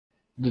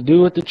The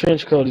dude with the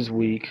trench coat is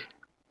weak.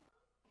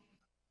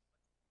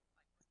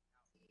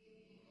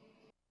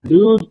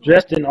 Dude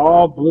dressed in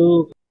all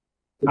blue,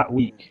 not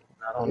weak.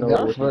 I don't know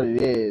That's what what he.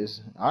 it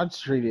is. I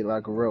treat it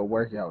like a real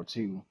workout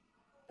too.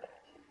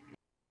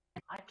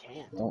 I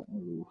can't. Don't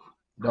move.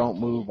 Don't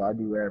move. I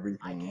do I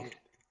everything. can't.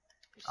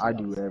 I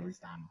do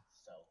everything.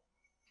 So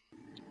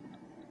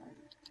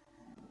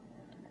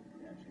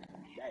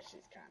that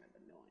shit's kind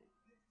of annoying.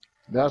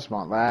 That's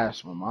my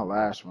last one. My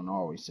last one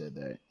always said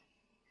that.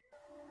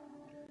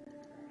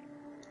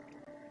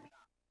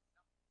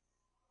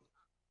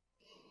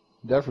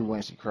 Definitely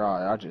when she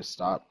cried, I just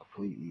stopped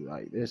completely.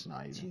 Like, this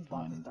not even She's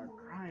about to funny. start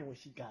crying when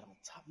she got on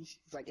top. She's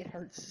like, it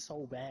hurts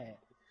so bad.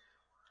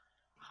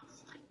 I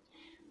was like,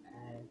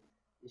 man,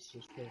 this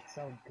shit feels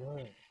so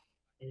good.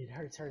 And it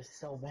hurts her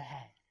so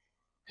bad.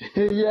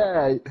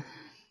 Yeah,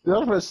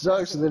 that's what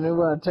sucks. Then they're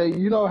gonna take.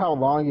 You know how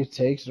long it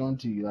takes them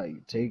to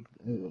like take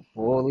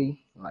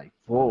fully, like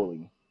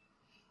fully.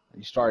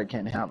 You start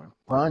kind of having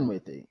fun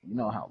with it. You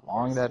know how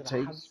long that That's what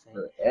I'm takes? saying.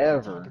 I'm talking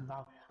Forever.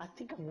 about, I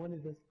think I'm one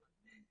of those.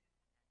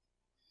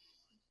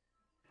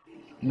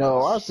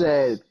 No, I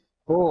said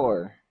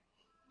 4.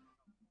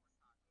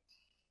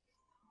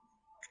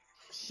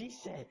 She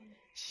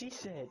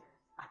said,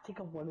 I think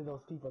I'm one of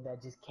those people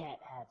that just can't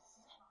have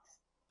sex.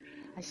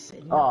 I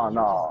said, no, Oh you're just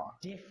no.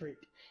 different.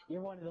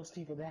 You're one of those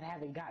people that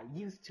haven't got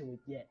used to it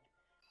yet.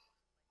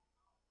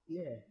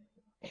 Yeah.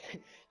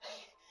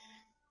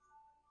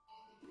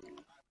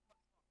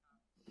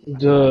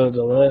 The I'm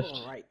left.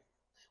 going right.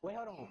 Wait,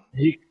 hold on.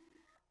 He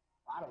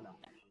I don't know.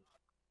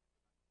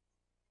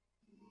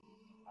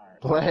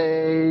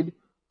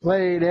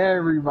 Played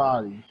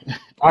everybody.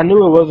 I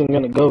knew it wasn't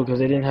gonna go because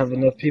they didn't have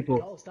enough people.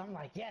 Ghost, I'm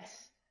like,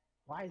 yes.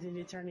 Why isn't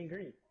it turning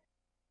green?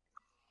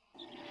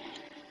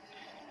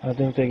 I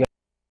think they got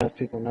enough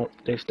people. Nope,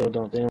 they still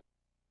don't. They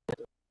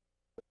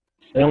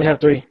only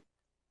have 3.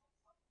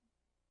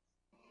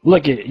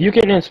 Look it, you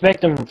can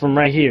inspect them from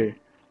right here.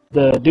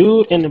 The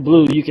dude in the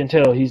blue, you can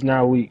tell he's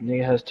now weak.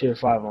 Nigga has tier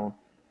 5 on.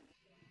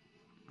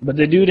 But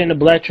the dude in the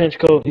black trench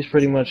coat, he's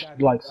pretty much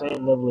like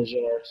same level as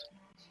yours.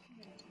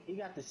 He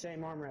got the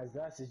same armor as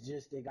us. It's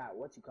just they got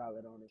what you call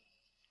it on it.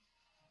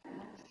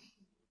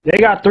 They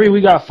got 3,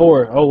 we got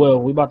 4. Oh well,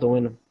 we about to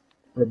win them.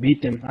 Or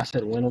beat them. I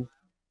said win them.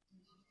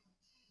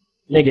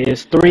 Nigga,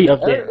 it's 3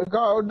 up there.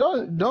 God,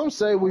 don't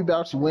say we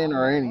about to win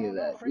or any of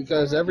that Freddie,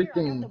 stay because right here. I got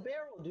the everything.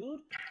 barrel, dude.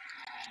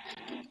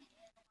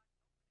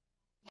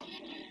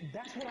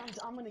 That's what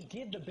I'm gonna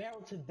give the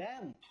barrel to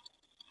them.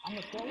 I'm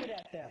gonna throw it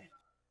at them.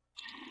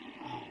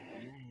 Oh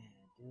man,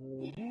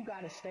 dude, you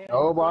gotta stay on the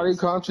Nobody fence.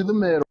 come to the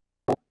middle.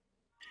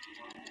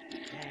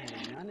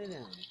 Dang, none of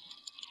them.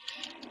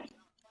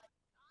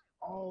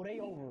 Oh, they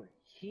over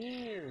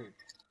here.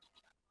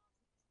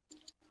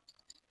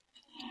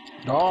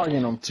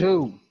 Dogging them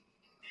too.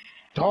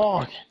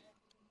 Dogging.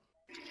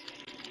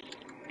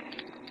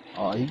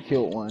 Oh, he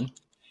killed one.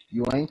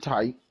 You ain't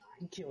tight.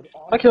 He killed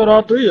all I of them. killed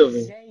all 3 He of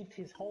them. saved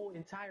his whole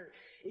entire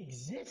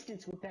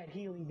existence with that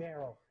healing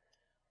barrel.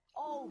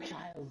 Oh,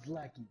 Kyle's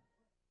lucky.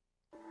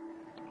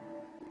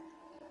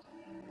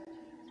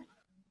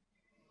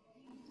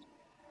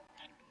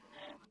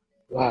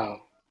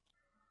 Wow.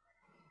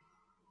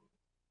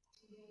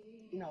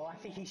 No, I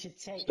think he should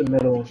take. The I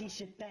middle think one. he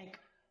should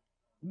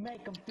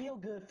make him feel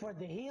good for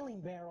the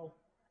healing barrel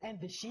and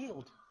the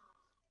shield.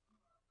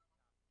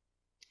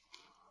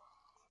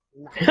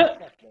 Nah, fuck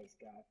those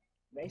guys.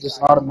 They Just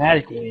started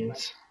automatic digging like,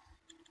 wins.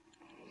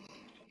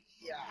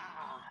 yeah,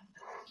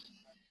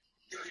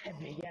 that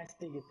big ass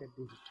thing at that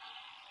dude.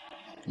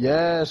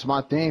 Yes,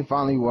 my thing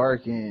finally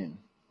working.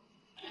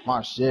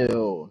 My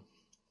shield.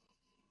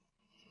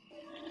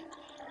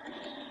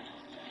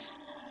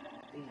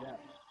 He's up.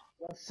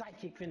 Well,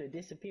 sidekick finna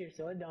disappear,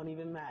 so it don't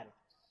even matter.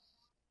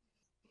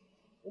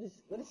 What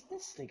is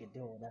this nigga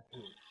doing up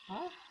here?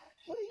 Huh?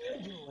 What are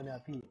you doing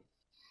up here?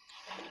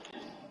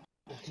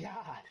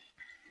 God,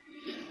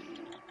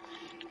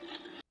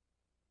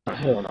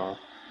 Hell no.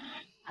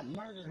 I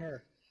murdered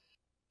her.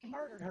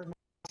 Murdered her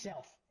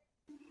myself.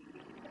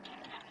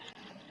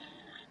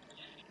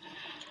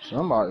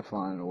 Somebody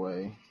find a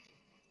way.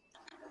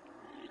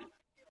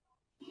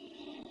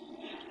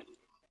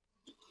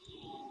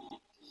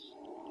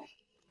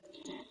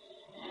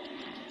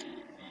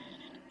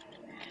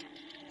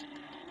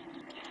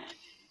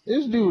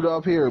 This dude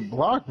up here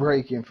block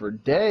breaking for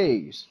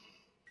days.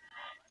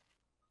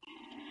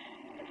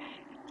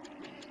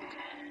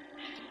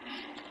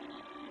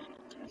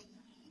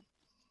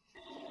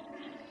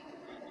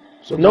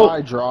 Nope.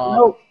 Supply drop.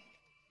 Nope.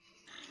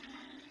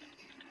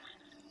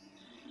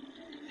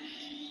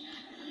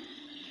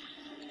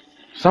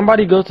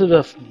 Somebody go to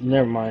the.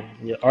 Never mind.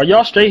 Yeah. Are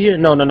y'all straight here?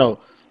 No, no, no.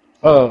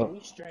 Yeah, Uh, we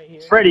straight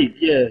here. Freddie.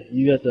 Yeah,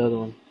 you got the other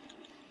one.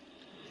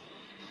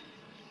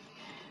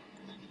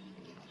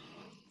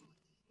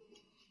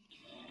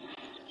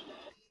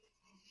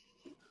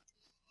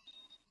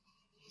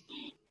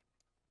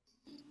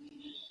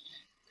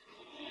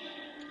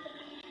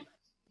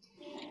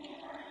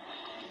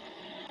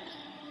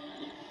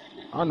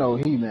 I know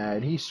he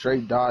mad. He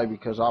straight died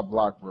because I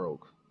block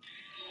broke.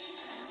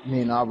 I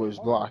mean, I was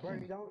Hold on,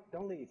 Bernie, blocking.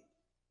 don't leave.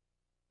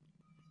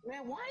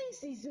 Man, why is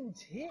these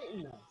dudes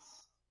hitting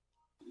us?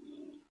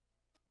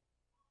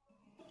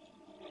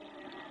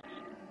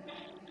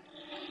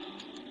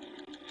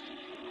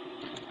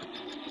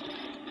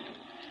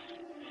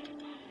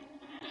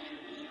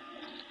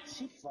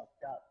 She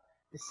fucked up.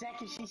 The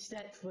second she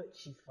stepped foot,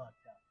 she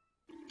fucked up.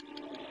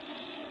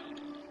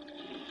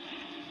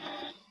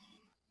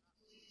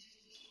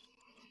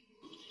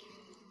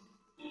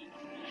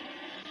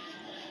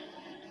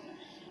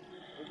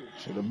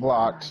 Should have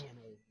blocked. Flying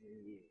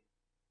over you.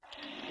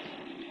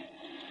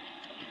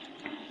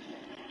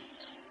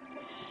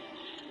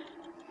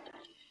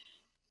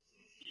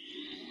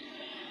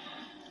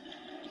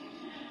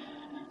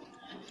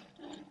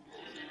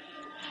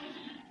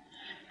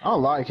 I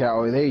like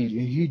how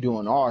he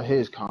doing all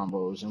his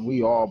combos and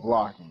we all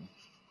blocking.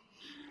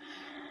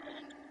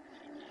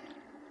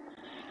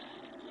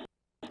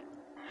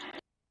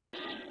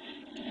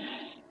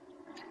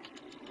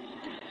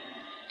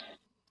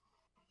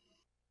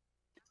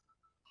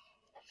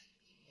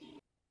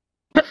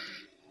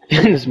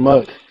 In this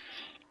mug.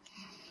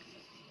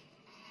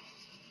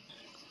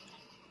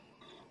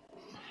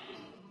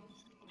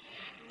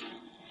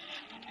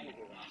 That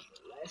nigga got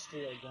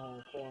Celestial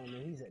going for him,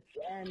 and he's a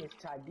damage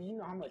type. Do you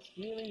know how much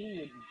healing he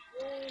would be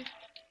doing?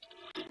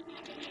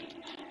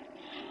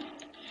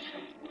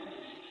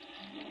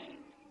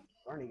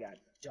 Bernie got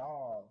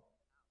dog.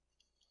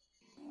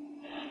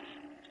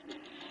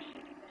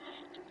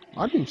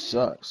 My dude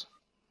sucks.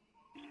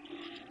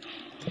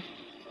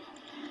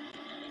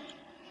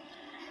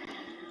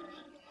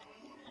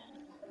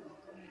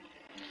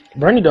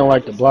 Bernie don't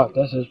like to block.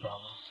 That's his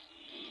problem.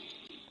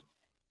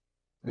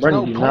 There's Bernie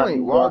no do not point.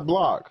 do Why block.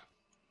 block?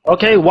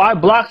 Okay, why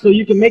block so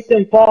you can make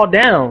them fall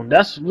down?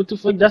 That's what the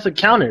fuck. That's a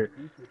counter.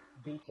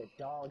 Beat the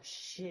dog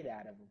shit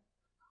out of him.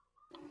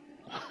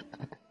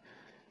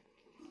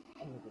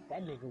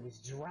 That nigga was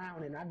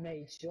drowning. I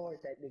made sure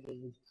that nigga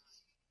was.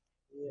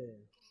 Yeah.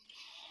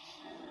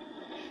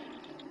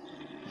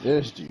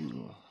 This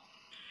dude.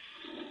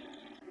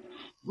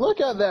 Look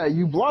at that.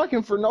 You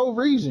blocking for no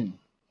reason.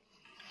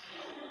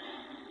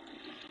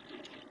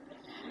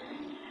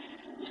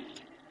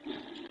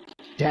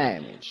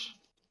 Damage.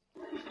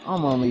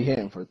 I'm only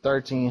hitting for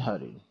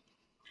 1300.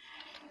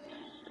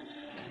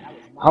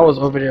 I was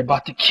over there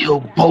about to kill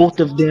both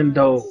of them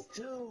though.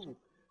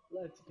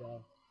 Let's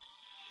go.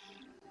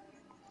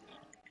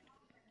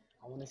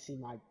 I want to see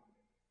my